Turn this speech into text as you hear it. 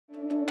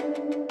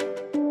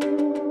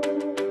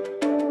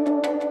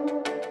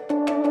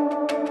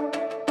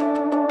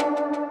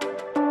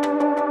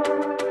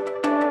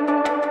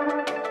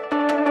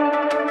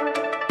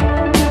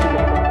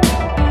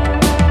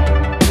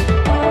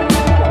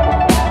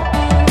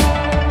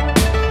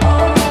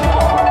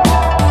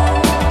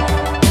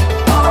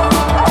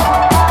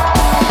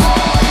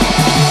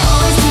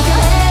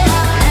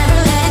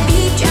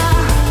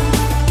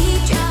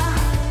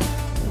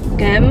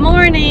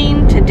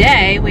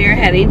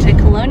heading to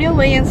Colonial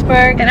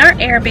Williamsburg, and our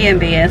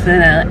Airbnb is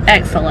in an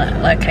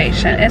excellent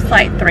location. It's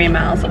like 3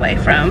 miles away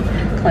from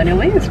Colonial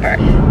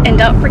Williamsburg. And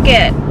don't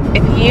forget,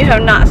 if you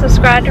have not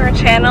subscribed to our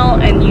channel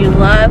and you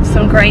love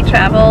some great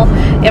travel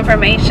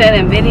information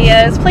and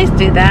videos, please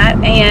do that.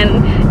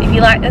 And if you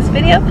like this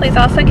video, please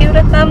also give it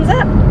a thumbs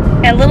up.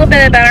 And a little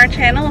bit about our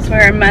channel is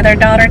we're a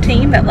mother-daughter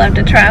team that love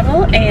to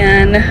travel,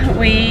 and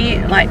we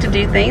like to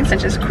do things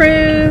such as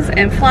cruise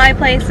and fly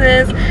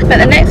places. But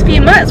the next few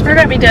months we're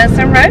going to be doing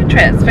some road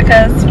trips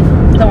because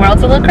the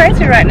world's a little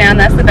crazy right now, and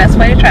that's the best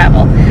way to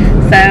travel.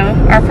 So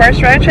our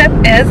first road trip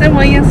is in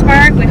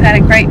Williamsburg. We've had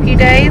a great few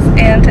days,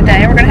 and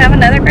today we're going to have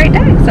another great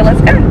day. So let's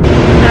go.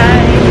 Hi,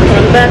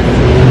 on the bus.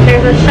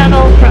 There's a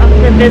shuttle from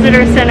the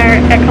visitor center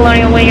at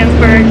Colonial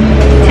Williamsburg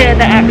to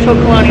the actual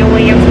Colonial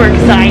Williamsburg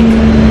site.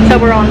 So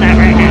we're on that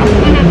right now.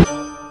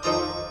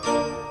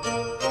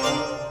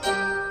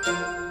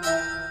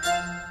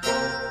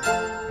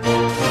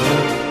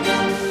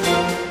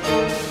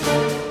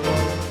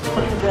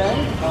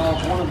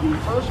 One of the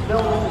first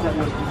buildings that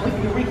was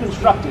completely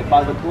reconstructed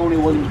by the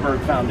Colonial Williamsburg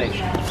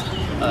Foundation.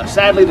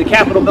 Sadly, the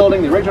Capitol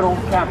building, the original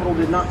Capitol,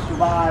 did not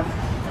survive.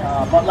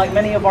 But like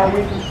many of our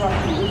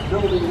reconstructions, this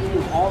building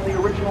is on the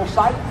original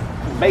site,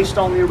 based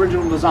on the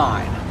original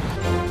design.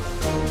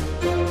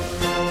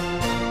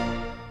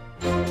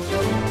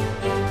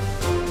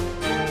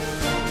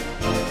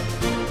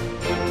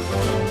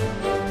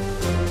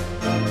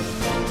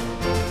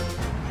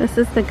 This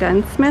is the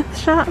gunsmith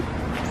shop.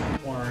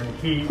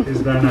 Heat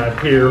is done out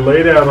here.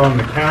 Laid out on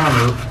the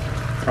counter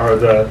are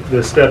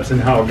the steps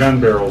and how a gun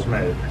barrel's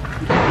made.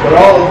 But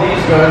all of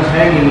these guns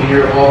hanging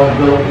here all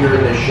built here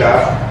in this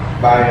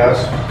shop by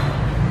us.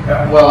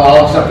 Well,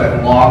 all except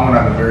that long one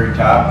on the very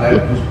top.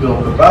 That was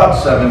built about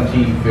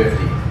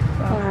 1750.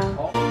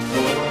 Wow.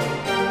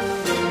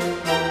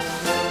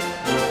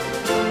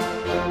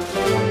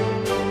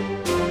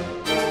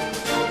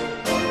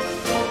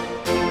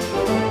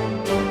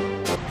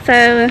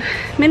 So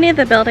many of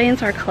the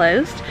buildings are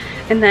closed.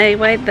 And the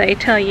way they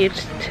tell you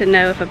to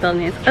know if a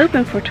building is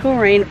open for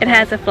touring, it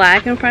has a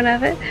flag in front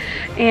of it.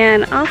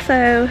 And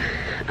also,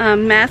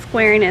 mask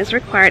wearing is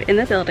required in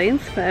the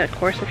buildings. But of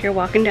course, if you're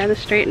walking down the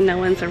street and no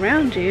one's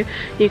around you,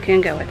 you can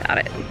go without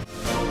it.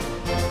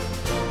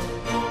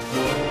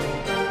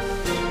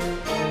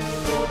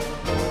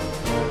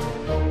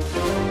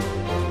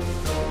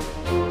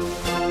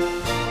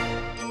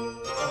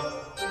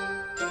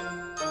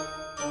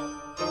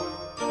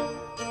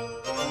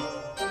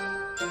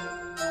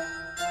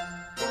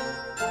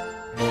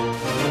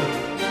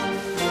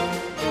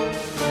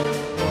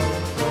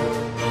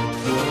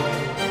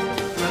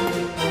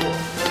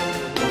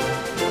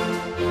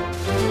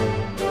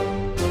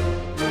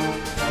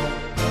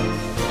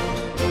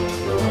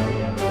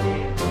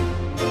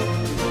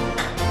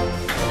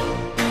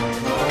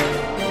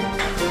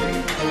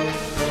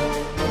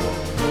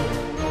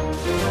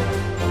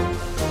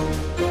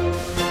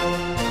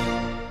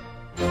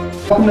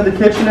 Welcome to the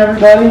kitchen,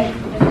 everybody.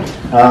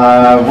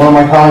 One of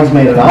my colleagues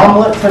made an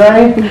omelet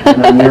today,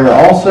 and we're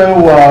also,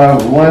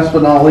 last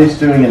but not least,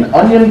 doing an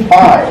onion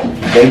pie,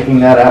 baking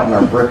that out in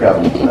our brick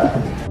oven today.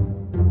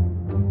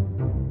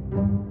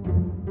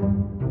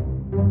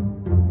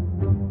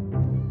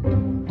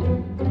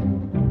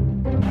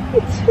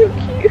 It's so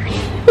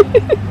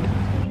cute.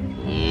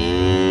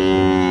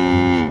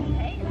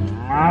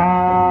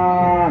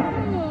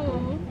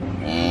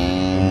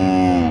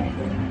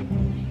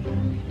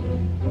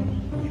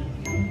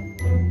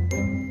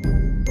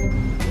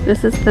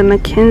 This is the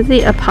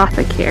Mackenzie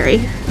Apothecary.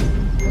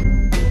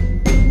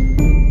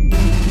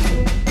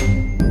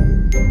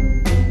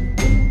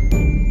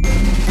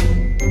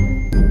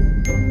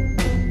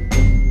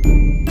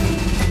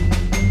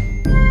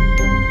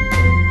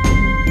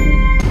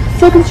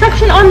 So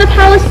construction on the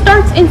palace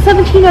starts in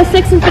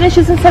 1706 and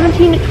finishes in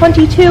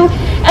 1722,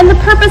 and the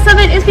purpose of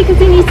it is because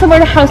they need somewhere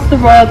to house the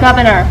royal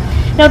governor.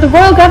 Now the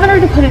royal governor,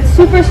 to put it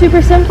super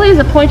simply, is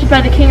appointed by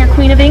the King or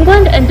Queen of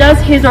England and does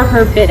his or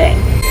her bidding.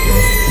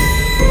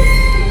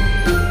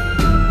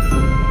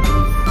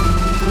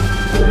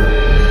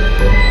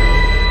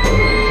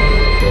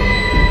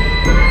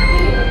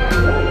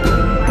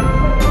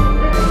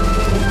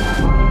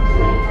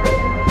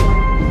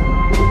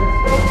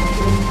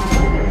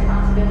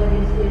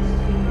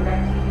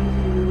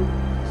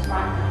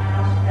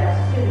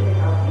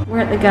 We're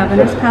at the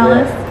governor's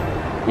palace,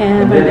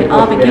 and when they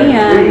all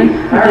began,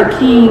 the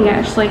king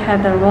actually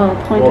had the royal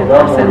appointed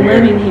person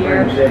living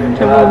here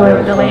to rule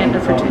over the land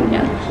of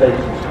Virginia.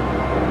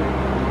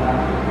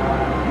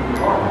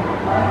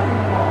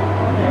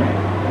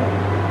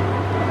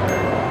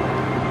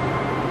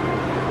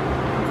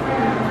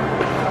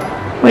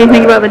 What do you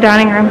think about the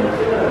dining room?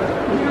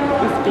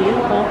 It's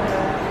beautiful.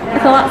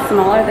 It's a lot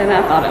smaller than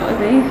I thought it would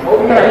be,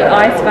 but we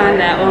always find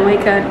that when we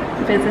go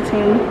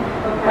visiting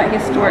like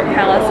historic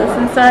palaces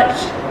and such.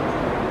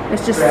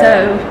 It's just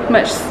so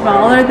much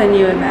smaller than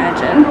you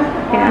imagine.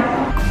 Yeah.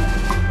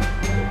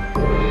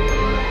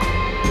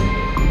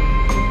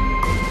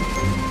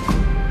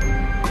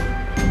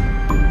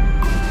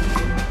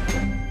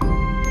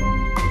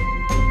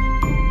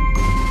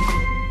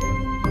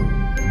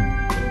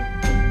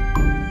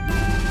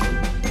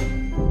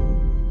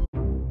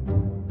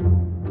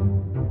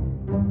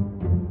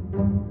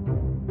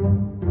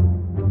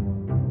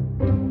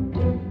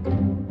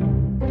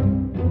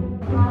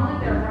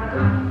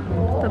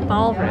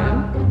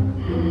 ballroom.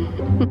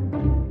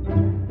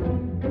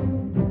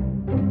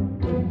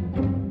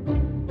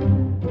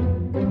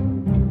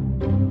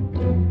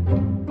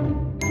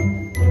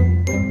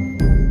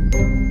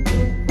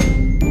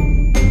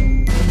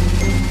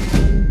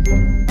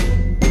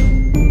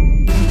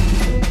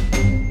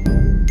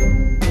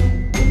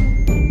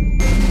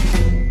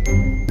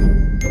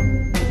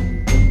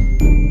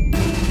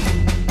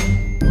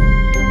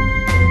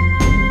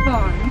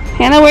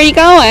 Hannah, where are you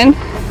going?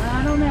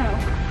 I don't know.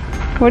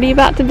 What are you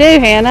about to do,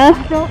 Hannah?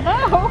 I don't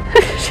know.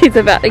 She's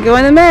about to go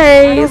in the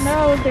I maze. don't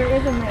know if there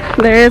is a maze.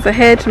 There is a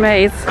hedge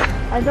maze.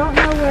 I don't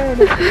know where it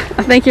is.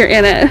 I think you're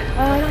in it. Oh,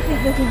 I don't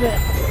think this is it.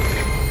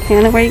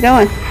 Hannah, where are you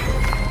going?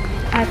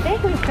 I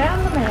think we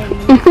found the maze.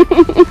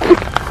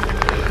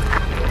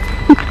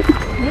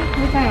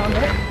 We found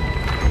it.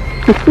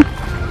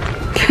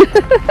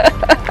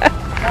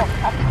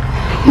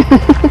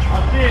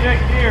 I'll see you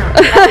next year.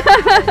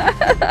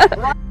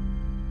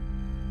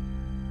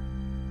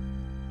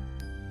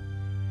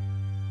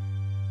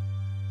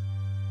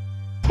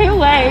 Two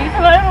ways,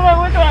 but I don't know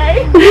which way.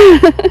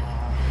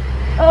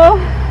 Oh,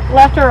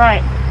 left or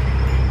right?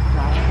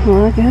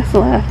 Well, I guess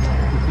left.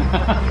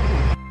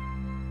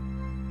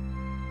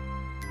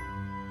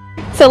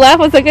 So left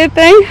was a good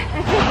thing?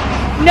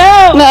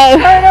 No! No.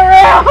 Turn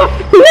around!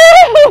 No!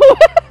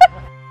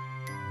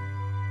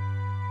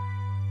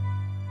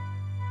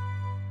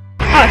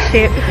 Oh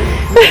shoot.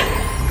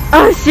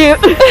 Oh shoot.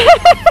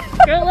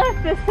 Go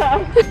left this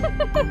time.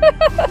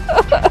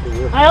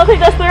 I don't think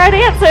that's the right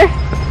answer.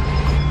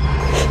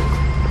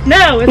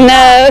 No, it's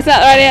No, it's not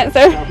the right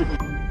answer.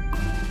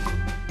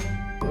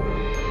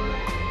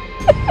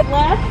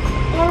 left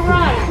or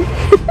right?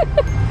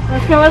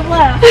 Let's go with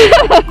left.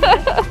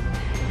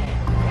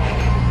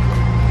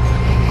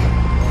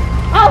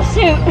 Oh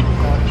shoot.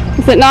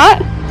 Is it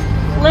not?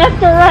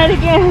 Left or right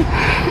again?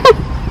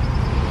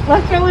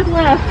 Let's go with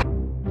left.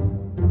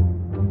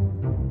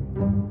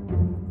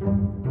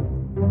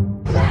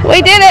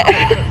 We did it!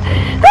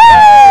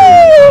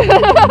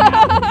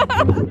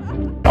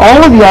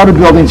 All of the outer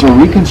buildings are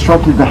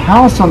reconstructed. The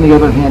house, on the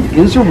other hand,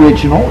 is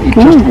original. It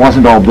just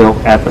wasn't all built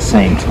at the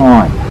same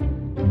time.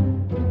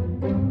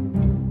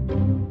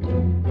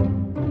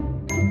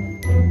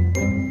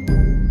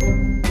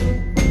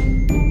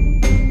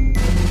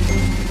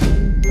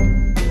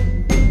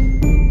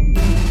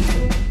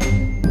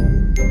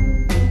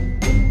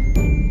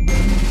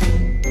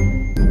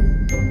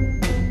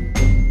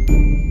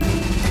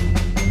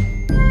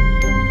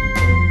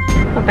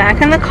 We're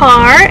back in the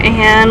car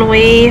and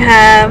we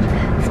have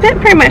spent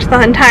pretty much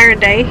the entire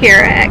day here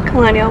at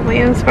Colonial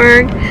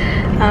Williamsburg.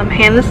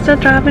 Hannah's still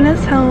driving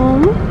us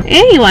home.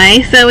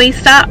 Anyway, so we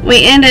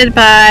ended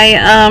by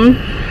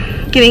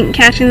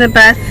catching the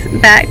bus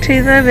back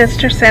to the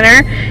visitor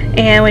center,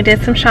 and we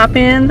did some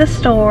shopping in the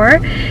store.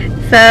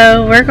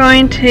 So we're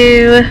going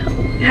to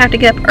have to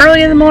get up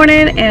early in the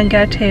morning and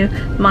go to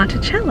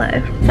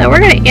Monticello. So we're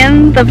going to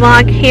end the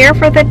vlog here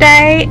for the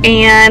day,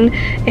 and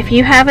if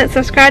you haven't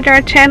subscribed to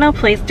our channel,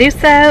 please do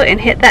so and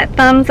hit that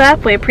thumbs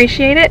up. We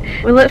appreciate it.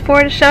 We look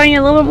forward to showing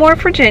you a little bit more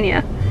of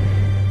Virginia.